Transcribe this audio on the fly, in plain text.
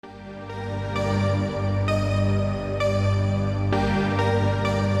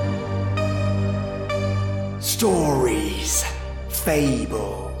Stories,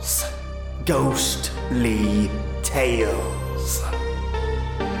 fables, ghostly tales.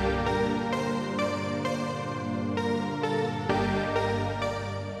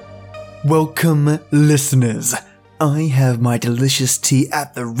 Welcome, listeners. I have my delicious tea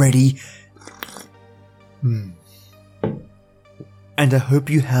at the ready. And I hope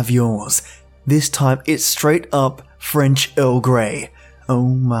you have yours. This time it's straight up French Earl Grey. Oh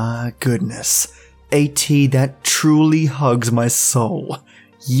my goodness. A tea that truly hugs my soul.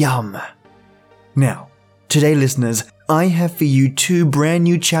 Yum. Now, today listeners, I have for you 2 brand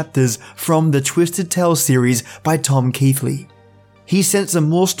new chapters from the Twisted Tales series by Tom Keithley. He sent some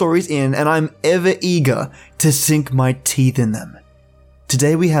more stories in and I'm ever eager to sink my teeth in them.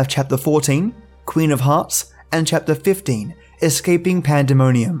 Today we have chapter 14, Queen of Hearts, and chapter 15, Escaping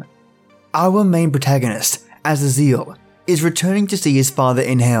Pandemonium. Our main protagonist, Azazel, is returning to see his father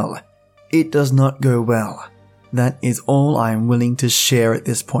in hell. It does not go well. That is all I am willing to share at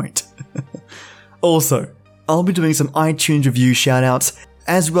this point. Also, I'll be doing some iTunes review shoutouts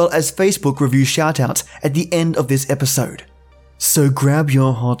as well as Facebook review shoutouts at the end of this episode. So grab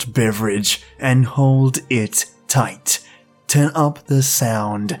your hot beverage and hold it tight. Turn up the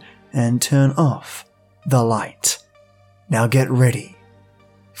sound and turn off the light. Now get ready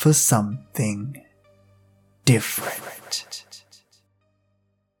for something different.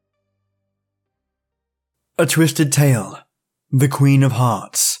 A Twisted Tale, The Queen of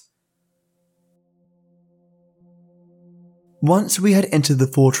Hearts. Once we had entered the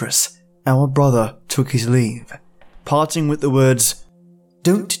fortress, our brother took his leave, parting with the words,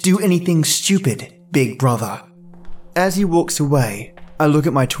 "Don't do anything stupid, big brother." As he walks away, I look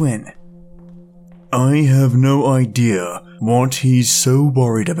at my twin. I have no idea what he's so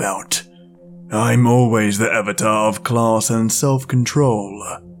worried about. I'm always the avatar of class and self-control.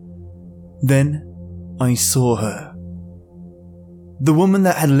 Then I saw her. The woman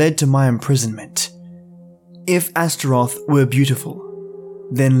that had led to my imprisonment. If Astaroth were beautiful,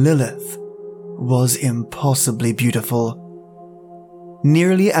 then Lilith was impossibly beautiful.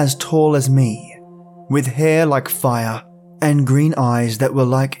 Nearly as tall as me, with hair like fire and green eyes that were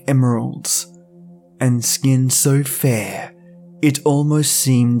like emeralds, and skin so fair it almost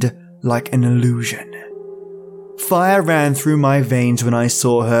seemed like an illusion. Fire ran through my veins when I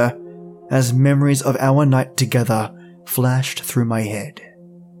saw her, as memories of our night together flashed through my head.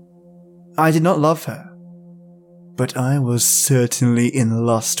 I did not love her, but I was certainly in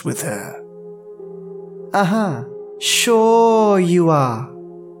lust with her. "Aha, sure you are,"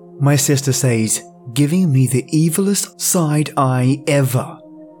 my sister says, giving me the evilest side eye ever.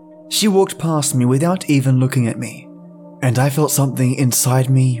 She walked past me without even looking at me, and I felt something inside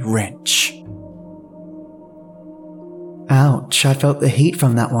me wrench. "Ouch, I felt the heat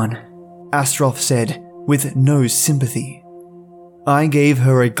from that one," Astaroth said, with no sympathy. I gave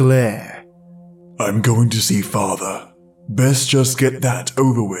her a glare. "I'm going to see father. Best just get that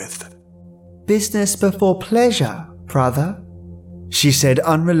over with." "Business before pleasure, brother," she said,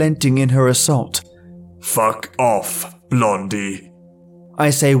 unrelenting in her assault. "Fuck off, blondie,"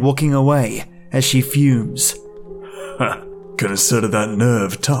 I say, walking away as she fumes. Consider that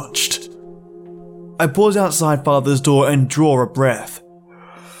nerve touched. I pause outside father's door and draw a breath.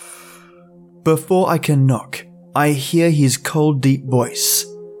 Before I can knock, I hear his cold, deep voice.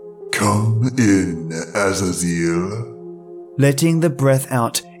 "Come in, Azazel." Letting the breath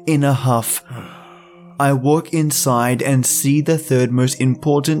out in a huff, I walk inside and see the third most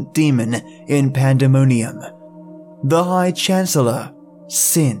important demon in Pandemonium, the High Chancellor,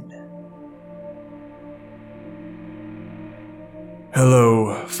 Sin.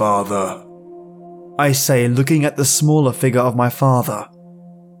 "Hello, father," I say, looking at the smaller figure of my father.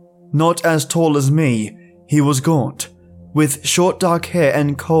 Not as tall as me, he was gaunt, with short dark hair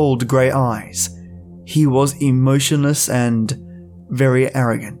and cold grey eyes. He was emotionless and very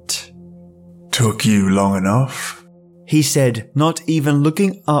arrogant. "Took you long enough?" he said, not even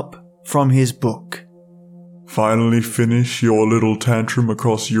looking up from his book. "Finally finish your little tantrum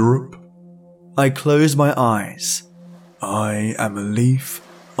across Europe?" I closed my eyes. I am a leaf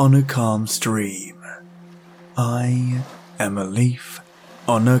on a calm stream. I am a leaf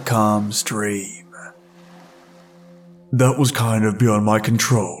on a calm stream. That was kind of beyond my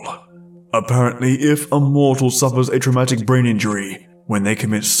control. Apparently, if a mortal suffers a traumatic brain injury when they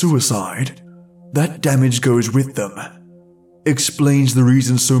commit suicide, that damage goes with them. Explains the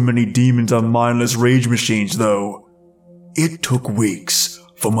reason so many demons are mindless rage machines, though. It took weeks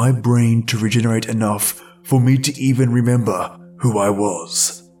for my brain to regenerate enough for me to even remember who I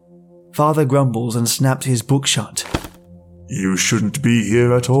was. Father grumbles and snaps his book shut. You shouldn't be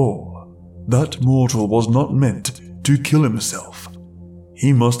here at all. That mortal was not meant to kill himself.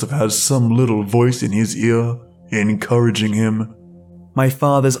 He must have had some little voice in his ear encouraging him. My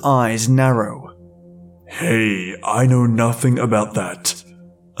father's eyes narrow. Hey, I know nothing about that.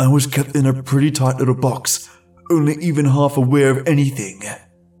 I was kept in a pretty tight little box, only even half aware of anything.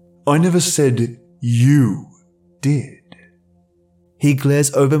 I never said you did. He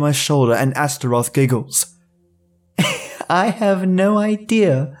glares over my shoulder and Astaroth giggles. I have no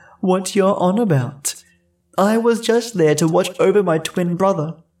idea what you're on about. I was just there to watch over my twin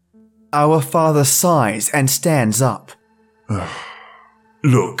brother. Our father sighs and stands up.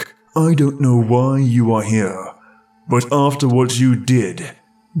 Look, I don't know why you are here, but after what you did,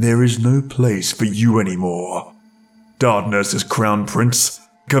 there is no place for you anymore. Darkness is Crown Prince,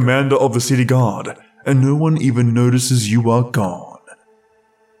 commander of the city guard, and no one even notices you are gone.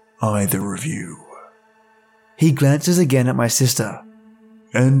 Either of you. He glances again at my sister.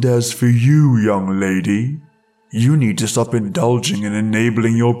 And as for you, young lady, you need to stop indulging in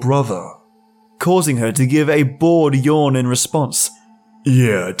enabling your brother. Causing her to give a bored yawn in response.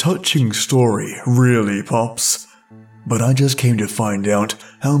 Yeah, touching story, really, Pops. But I just came to find out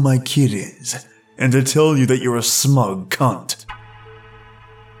how my kid is, and to tell you that you're a smug cunt.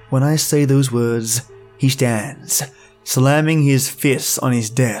 When I say those words, he stands, slamming his fists on his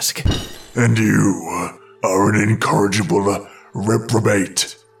desk. And you are an incorrigible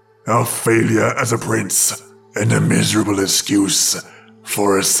reprobate, a failure as a prince, and a miserable excuse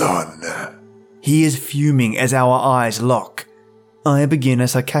for a son. He is fuming as our eyes lock. I begin a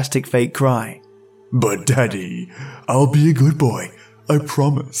sarcastic fake cry. But Daddy, I'll be a good boy, I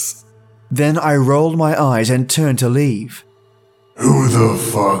promise. Then I rolled my eyes and turned to leave. Who the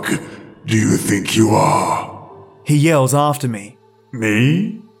fuck do you think you are? He yells after me.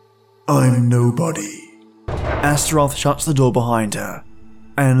 Me? I'm nobody. Astaroth shuts the door behind her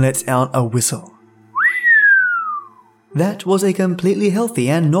and lets out a whistle. That was a completely healthy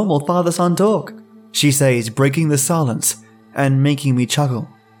and normal father-son talk, she says, breaking the silence and making me chuckle.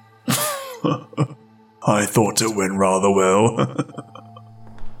 I thought it went rather well.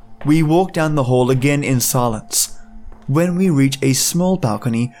 We walk down the hall again in silence. When we reach a small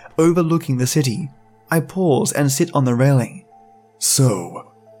balcony overlooking the city, I pause and sit on the railing.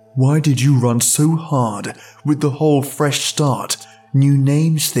 So, why did you run so hard with the whole fresh start, new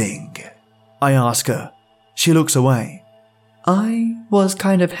names thing? I ask her. She looks away. I was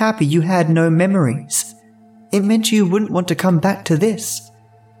kind of happy you had no memories. It meant you wouldn't want to come back to this,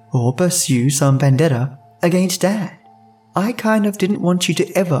 or pursue some vendetta against Dad. I kind of didn't want you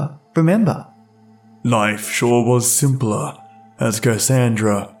to ever remember. Life sure was simpler as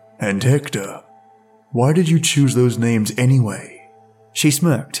Cassandra and Hector. Why did you choose those names anyway? She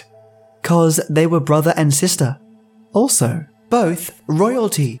smirked. 'Cause they were brother and sister. Also, both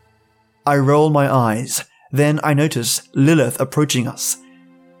royalty. I roll my eyes. Then I notice Lilith approaching us.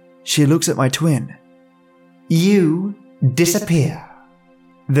 She looks at my twin. You disappear.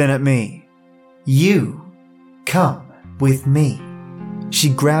 Then at me. You come with me. She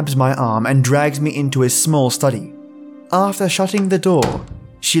grabs my arm and drags me into a small study. After shutting the door,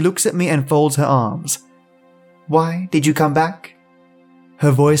 she looks at me and folds her arms. Why did you come back?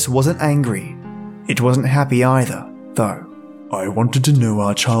 Her voice wasn't angry. It wasn't happy either, though. I wanted to know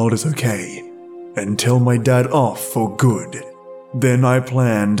our child is okay, and tell my dad off for good. Then I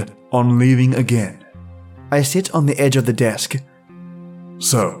planned on leaving again. I sit on the edge of the desk.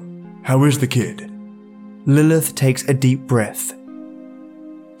 So, how is the kid? Lilith takes a deep breath.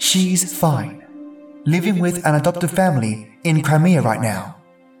 She's fine. Living with an adoptive family in Crimea right now.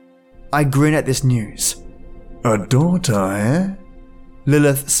 I grin at this news. A daughter, eh?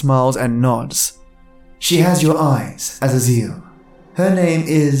 Lilith smiles and nods. She has your eyes, Azazel. Her name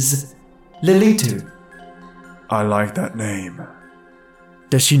is Lilitu. I like that name.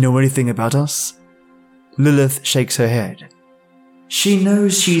 Does she know anything about us? Lilith shakes her head. She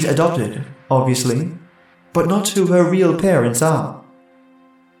knows she's adopted, obviously, but not who her real parents are.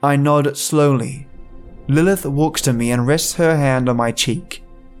 I nod slowly. Lilith walks to me and rests her hand on my cheek.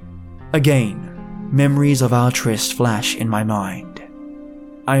 Again, memories of our tryst flash in my mind.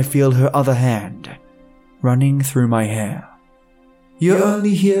 I feel her other hand running through my hair. You're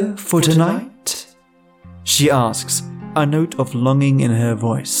only here for tonight? She asks, a note of longing in her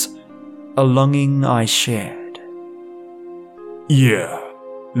voice, a longing I shared. Yeah,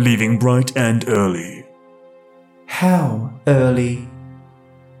 leaving bright and early. How early?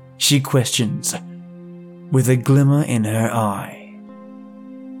 She questions, with a glimmer in her eye.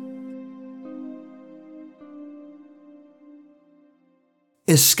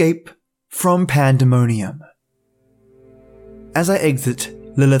 Escape from pandemonium. As I exit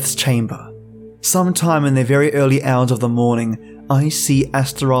Lilith's chamber, Sometime in the very early hours of the morning, I see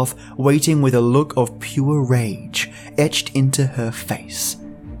Astaroth waiting with a look of pure rage etched into her face.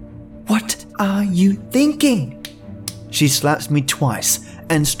 "What are you thinking?" She slaps me twice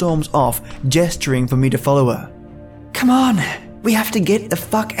and storms off, gesturing for me to follow her. "Come on, we have to get the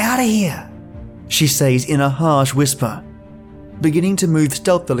fuck out of here," she says in a harsh whisper. Beginning to move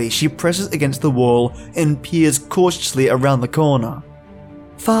stealthily, she presses against the wall and peers cautiously around the corner.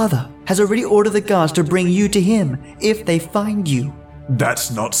 "Father has already ordered the guards to bring you to him if they find you." That's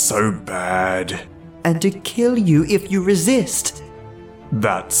not so bad. "And to kill you if you resist."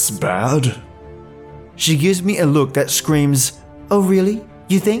 That's bad? She gives me a look that screams, "Oh really?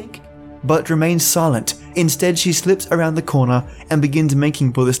 You think?" But remains silent. Instead, she slips around the corner and begins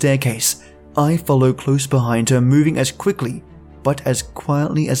making for the staircase. I follow close behind her, moving as quickly but as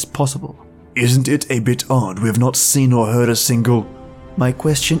quietly as possible. Isn't it a bit odd we have not seen or heard a single... My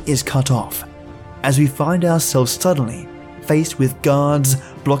question is cut off, as we find ourselves suddenly faced with guards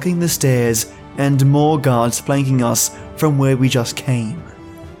blocking the stairs and more guards flanking us from where we just came.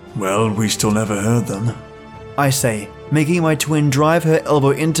 Well, we still never heard them. I say, making my twin drive her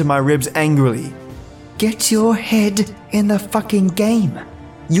elbow into my ribs angrily. "Get your head in the fucking game,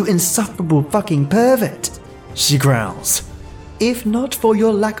 you insufferable fucking pervert," she growls. "If not for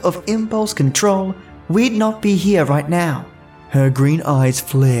your lack of impulse control, we'd not be here right now." Her green eyes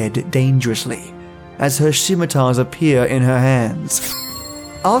flared dangerously as her scimitars appear in her hands.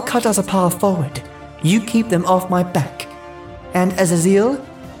 "I'll cut us a path forward. You keep them off my back. And Azazel?"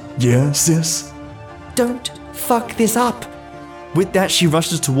 Yeah, sis? "Don't fuck this up." With that, she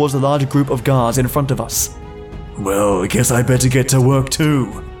rushes towards the large group of guards in front of us. Well, I guess I better get to work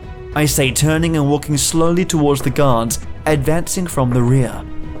too. I say, turning and walking slowly towards the guards, advancing from the rear.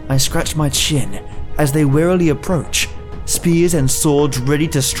 I scratch my chin as they warily approach, spears and swords ready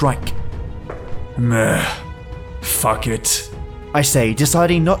to strike. Meh. Fuck it. I say,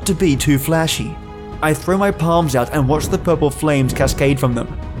 deciding not to be too flashy. I throw my palms out and watch the purple flames cascade from them.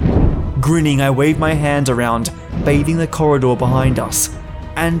 Grinning, I wave my hands around, bathing the corridor behind us,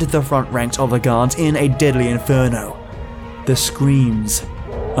 and the front ranks of the guards in a deadly inferno. The screams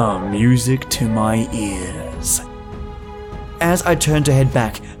are music to my ears. As I turn to head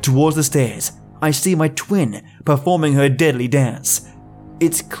back towards the stairs, I see my twin performing her deadly dance.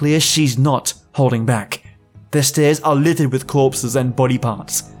 It's clear she's not holding back. The stairs are littered with corpses and body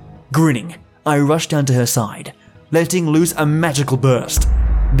parts. Grinning, I rush down to her side, letting loose a magical burst.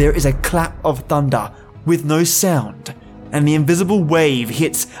 There is a clap of thunder with no sound, and the invisible wave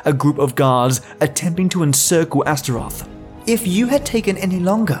hits a group of guards attempting to encircle Astaroth. "If you had taken any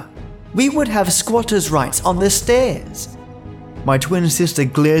longer, we would have squatters' rights on the stairs." My twin sister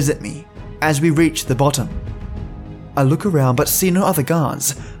glares at me as we reach the bottom. I look around but see no other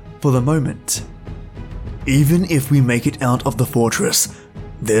guards for the moment. Even if we make it out of the fortress,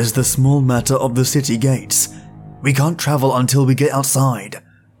 there's the small matter of the city gates. We can't travel until we get outside,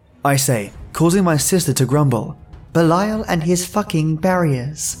 I say, causing my sister to grumble. "Belial and his fucking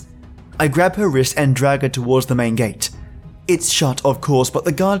barriers." I grab her wrist and drag her towards the main gate. It's shut, of course, but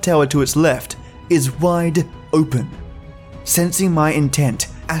the guard tower to its left is wide open. Sensing my intent,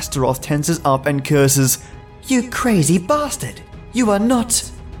 Astaroth tenses up and curses, "You crazy bastard! You are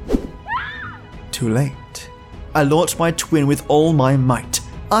not..." Too late. I launch my twin with all my might.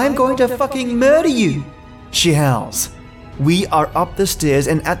 "I'm going to fucking murder you!" she howls. We are up the stairs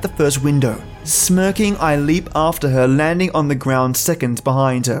and at the first window. Smirking, I leap after her, landing on the ground seconds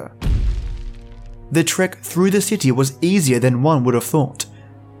behind her. The trek through the city was easier than one would have thought.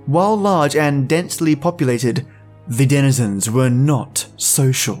 While large and densely populated, the denizens were not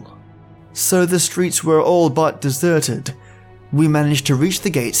social. So the streets were all but deserted. We managed to reach the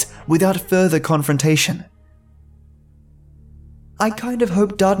gates without further confrontation. "I kind of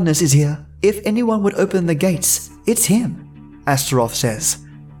hope Dardanus is here. If anyone would open the gates, it's him," Astaroth says.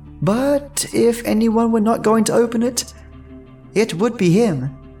 "But if anyone were not going to open it, it would be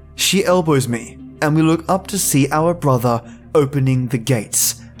him." She elbows me, and we look up to see our brother opening the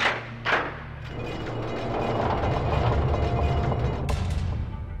gates.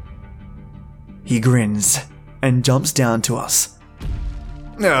 He grins and jumps down to us.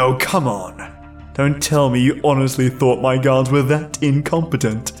 Oh, come on. Don't tell me you honestly thought my guards were that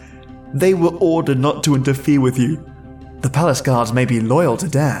incompetent. They were ordered not to interfere with you. The palace guards may be loyal to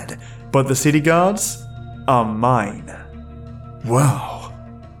Dad, but the city guards are mine. Wow.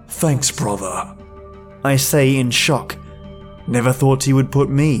 Thanks, brother. I say in shock. Never thought he would put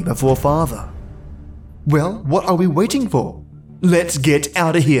me before father. "Well, what are we waiting for? Let's get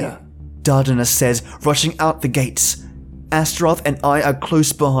out of here," Dardanus says, rushing out the gates. Astaroth and I are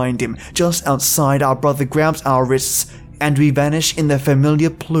close behind him. Just outside, our brother grabs our wrists and we vanish in the familiar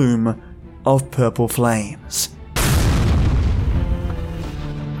plume of purple flames.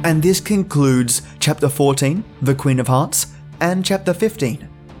 And this concludes Chapter 14, The Queen of Hearts, and Chapter 15,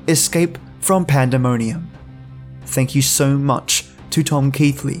 Escape from Pandemonium. Thank you so much to Tom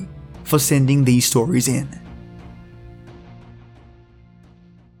Keithley for sending these stories in.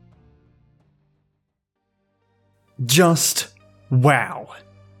 Just wow.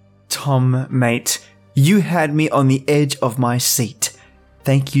 Tom, mate, you had me on the edge of my seat.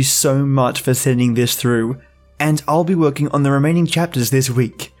 Thank you so much for sending this through, and I'll be working on the remaining chapters this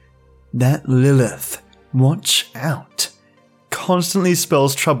week. That Lilith, watch out, constantly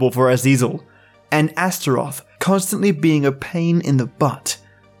spells trouble for Azazel, and Astaroth constantly being a pain in the butt,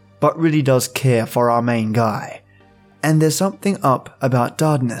 but really does care for our main guy. And there's something up about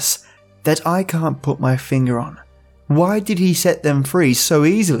Darkness that I can't put my finger on. Why did he set them free so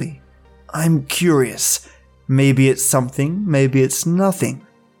easily? I'm curious. Maybe it's something, maybe it's nothing.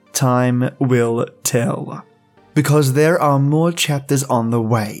 Time will tell. Because there are more chapters on the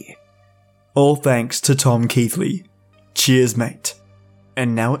way. All thanks to Tom Keithley. Cheers, mate.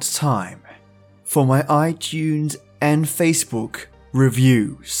 And now it's time for my iTunes and Facebook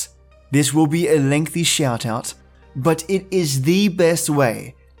reviews. This will be a lengthy shout out, but it is the best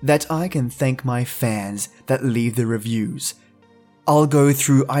way that I can thank my fans that leave the reviews. I'll go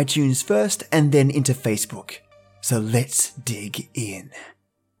through iTunes first and then into Facebook. So let's dig in.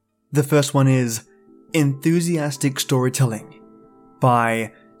 The first one is Enthusiastic Storytelling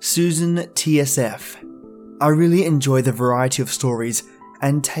by Susan TSF. I really enjoy the variety of stories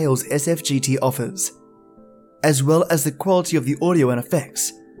and tales SFGT offers, as well as the quality of the audio and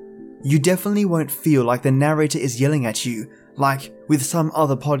effects. You definitely won't feel like the narrator is yelling at you, like with some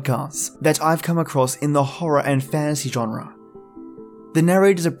other podcasts that I've come across in the horror and fantasy genre. The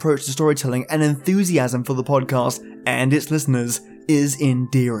narrator's approach to storytelling and enthusiasm for the podcast and its listeners is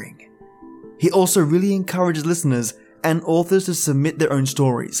endearing. He also really encourages listeners and authors to submit their own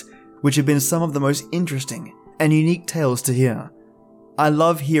stories, which have been some of the most interesting and unique tales to hear. I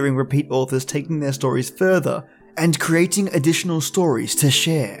love hearing repeat authors taking their stories further and creating additional stories to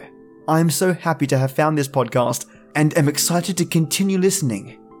share. I'm so happy to have found this podcast and am excited to continue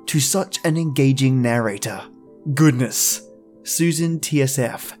listening to such an engaging narrator. Goodness, Susan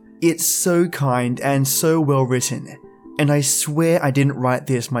TSF, it's so kind and so well written, and I swear I didn't write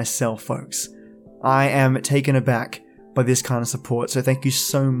this myself, folks. I am taken aback by this kind of support, so thank you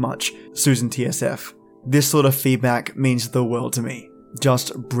so much, Susan TSF. This sort of feedback means the world to me.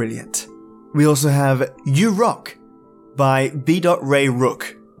 Just brilliant. We also have You Rock by B. Ray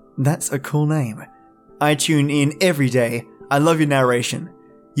Rook. That's a cool name. I tune in every day. I love your narration.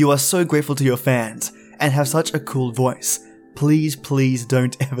 You are so grateful to your fans and have such a cool voice. Please, please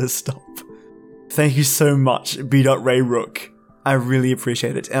don't ever stop. Thank you so much, B. Ray Rook. I really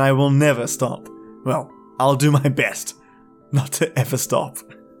appreciate it, and I will never stop. Well, I'll do my best not to ever stop.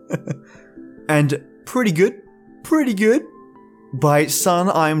 And Pretty Good by Son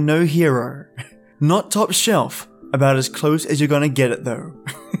I'm No Hero. Not top shelf, about as close as you're gonna get it though.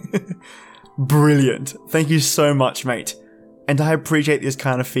 Brilliant. Thank you so much, mate. And I appreciate this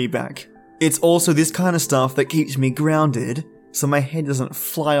kind of feedback. It's also this kind of stuff that keeps me grounded so my head doesn't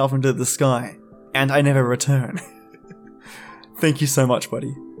fly off into the sky and I never return. Thank you so much,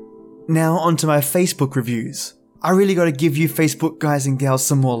 buddy. Now onto my Facebook reviews. I really gotta give you Facebook guys and gals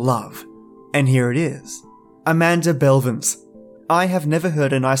some more love. And here it is. Amanda Belvins. I have never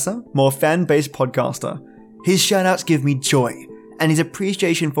heard a nicer, more fan-based podcaster. His shoutouts give me joy, and his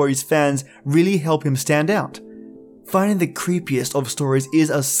appreciation for his fans really help him stand out. Finding the creepiest of stories is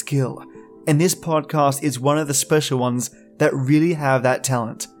a skill, and this podcast is one of the special ones that really have that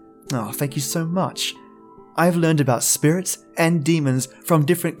talent. Oh, thank you so much. I've learned about spirits and demons from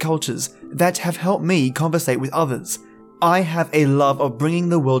different cultures that have helped me conversate with others. I have a love of bringing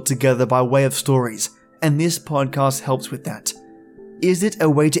the world together by way of stories, and this podcast helps with that. Is it a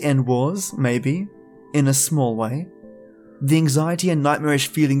way to end wars? Maybe. In a small way. The anxiety and nightmarish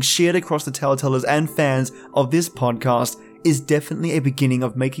feelings shared across the telltellers and fans of this podcast is definitely a beginning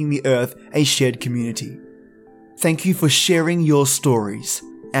of making the Earth a shared community. Thank you for sharing your stories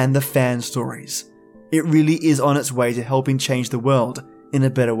and the fan stories. It really is on its way to helping change the world in a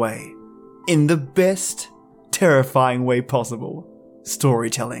better way. In the best, terrifying way possible.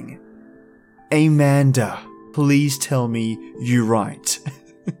 Storytelling. Amanda, please tell me you write.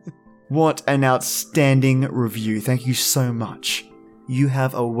 What an outstanding review. Thank you so much. You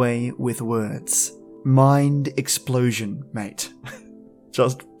have a way with words. Mind explosion, mate.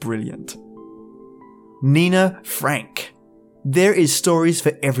 Just brilliant. Nina Frank. There is stories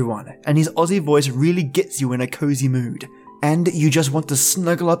for everyone, and his Aussie voice really gets you in a cozy mood, and you just want to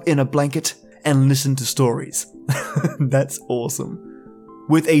snuggle up in a blanket and listen to stories. That's awesome.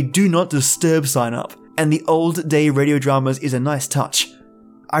 With a do not disturb sign up, and the old day radio dramas is a nice touch.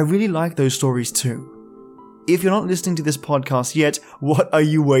 I really like those stories too. If you're not listening to this podcast yet, what are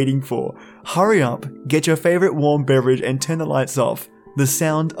you waiting for? Hurry up, get your favorite warm beverage and turn the lights off, the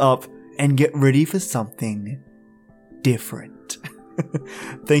sound up, and get ready for something different.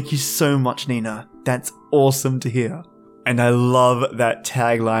 Thank you so much, Nina. That's awesome to hear. And I love that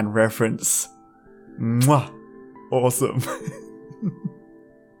tagline reference. Mwah! Awesome.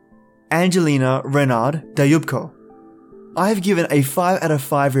 Angelina Renard Dayubko. I've given a 5 out of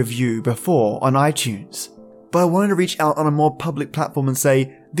 5 review before on iTunes, but I wanted to reach out on a more public platform and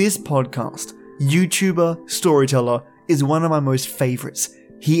say this podcast, YouTuber, storyteller, is one of my most favorites.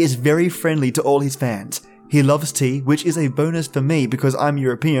 He is very friendly to all his fans. He loves tea, which is a bonus for me because I'm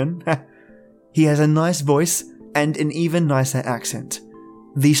European. He has a nice voice and an even nicer accent.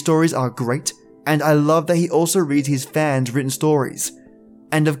 These stories are great, and I love that he also reads his fans' written stories.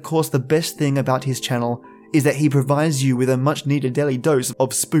 And of course, the best thing about his channel is that he provides you with a much needed daily dose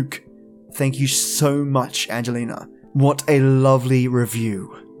of spook. Thank you so much, Angelina. What a lovely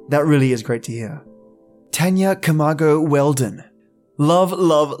review. That really is great to hear. Tanya Camargo Weldon. Love,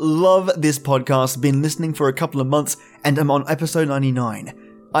 love, love this podcast. Been listening for a couple of months and I'm on episode 99.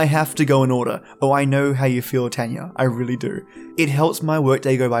 I have to go in order. Oh, I know how you feel, Tanya. I really do. It helps my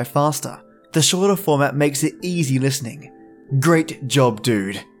workday go by faster. The shorter format makes it easy listening. Great job,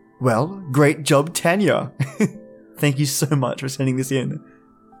 dude. Well, great job, Tanya. Thank you so much for sending this in.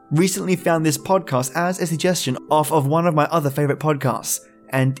 Recently found this podcast as a suggestion off of one of my other favorite podcasts,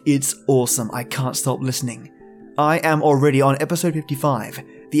 and it's awesome. I can't stop listening. I am already on episode 55.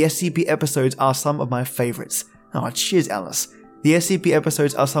 The SCP episodes are some of my favorites. Oh, cheers, Alice. The SCP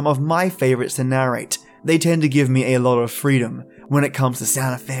episodes are some of my favorites to narrate. They tend to give me a lot of freedom when it comes to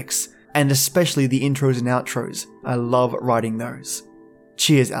sound effects, and especially the intros and outros. I love writing those.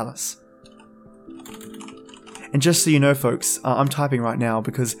 Cheers, Alice. And just so you know, folks, I'm typing right now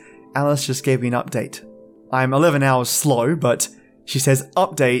because Alice just gave me an update. I'm 11 hours slow, but she says,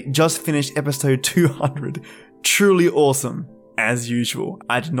 update, just finished episode 200. Truly awesome, as usual.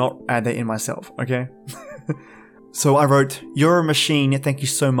 I did not add that in myself, okay? So I wrote, you're a machine, thank you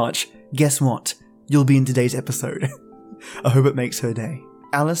so much. Guess what? You'll be in today's episode. I hope it makes her day.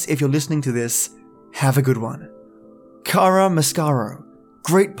 Alice, if you're listening to this, have a good one. Cara Mascaro.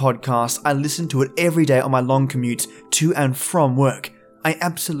 Great podcast. I listen to it every day on my long commute to and from work. I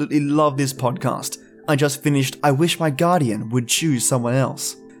absolutely love this podcast. I just finished I Wish My Guardian Would Choose Someone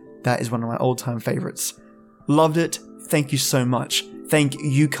Else. That is one of my all-time favorites. Loved it. Thank you so much. Thank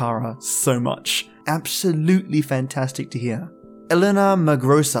you, Cara, so much. Absolutely fantastic to hear. Elena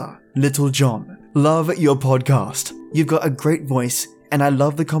Magrosa, Little John. Love your podcast. You've got a great voice, and I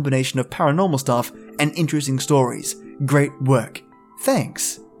love the combination of paranormal stuff and interesting stories. Great work.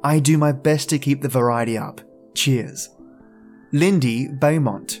 Thanks. I do my best to keep the variety up. Cheers. Lindy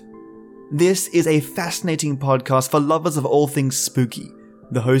Beaumont. This is a fascinating podcast for lovers of all things spooky.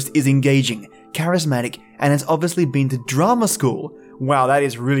 The host is engaging, charismatic, and has obviously been to drama school. Wow, that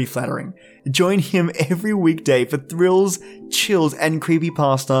is really flattering. Join him every weekday for thrills, chills, and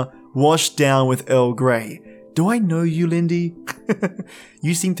creepypasta washed down with Earl Grey. Do I know you, Lindy?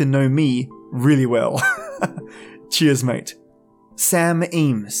 You seem to know me really well. Cheers, mate. Sam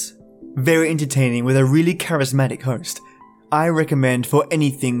Eames. Very entertaining with a really charismatic host. I recommend for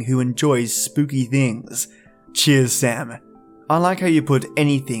anything who enjoys spooky things. Cheers, Sam. I like how you put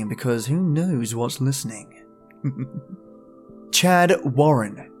anything because who knows what's listening. Chad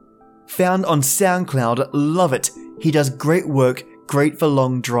Warren. Found on SoundCloud, love it. He does great work, great for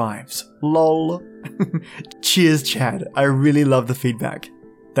long drives. Lol. Cheers, Chad. I really love the feedback.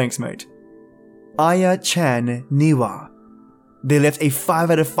 Thanks, mate. Aya Chan Niwa. They left a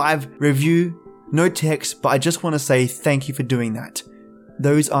 5 out of 5 review. No text, but I just want to say thank you for doing that.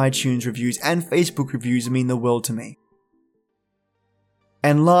 Those iTunes reviews and Facebook reviews mean the world to me.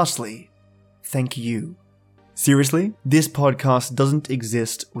 And lastly, thank you. Seriously, this podcast doesn't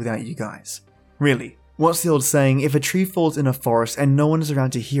exist without you guys. Really. What's the old saying, if a tree falls in a forest and no one is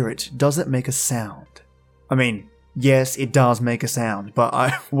around to hear it, does it make a sound? I mean, yes, it does make a sound,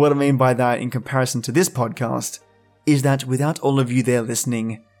 but what I mean by that in comparison to this podcast is that without all of you there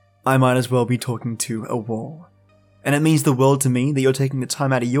listening, I might as well be talking to a wall. And it means the world to me that you're taking the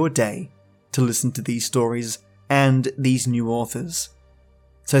time out of your day to listen to these stories and these new authors.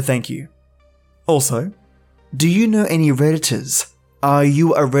 So thank you. Also, do you know any Redditors? Are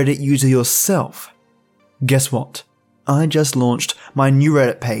you a Reddit user yourself? Guess what? I just launched my new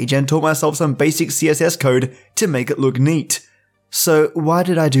Reddit page and taught myself some basic CSS code to make it look neat. So why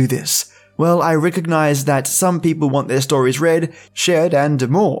did I do this? Well, I recognize that some people want their stories read, shared, and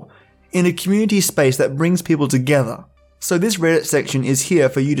more, in a community space that brings people together. So this Reddit section is here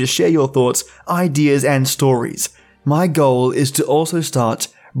for you to share your thoughts, ideas, and stories. My goal is to also start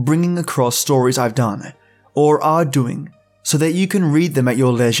bringing across stories I've done, or are doing, so that you can read them at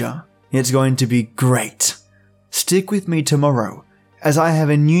your leisure. It's going to be great. Stick with me tomorrow, as I have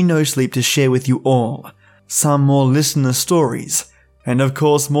a new No Sleep to share with you all, some more listener stories, and of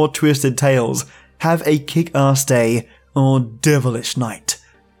course more twisted tales. Have a kick-ass day or devilish night.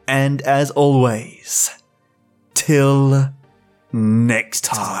 And as always, till next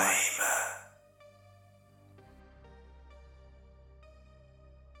time.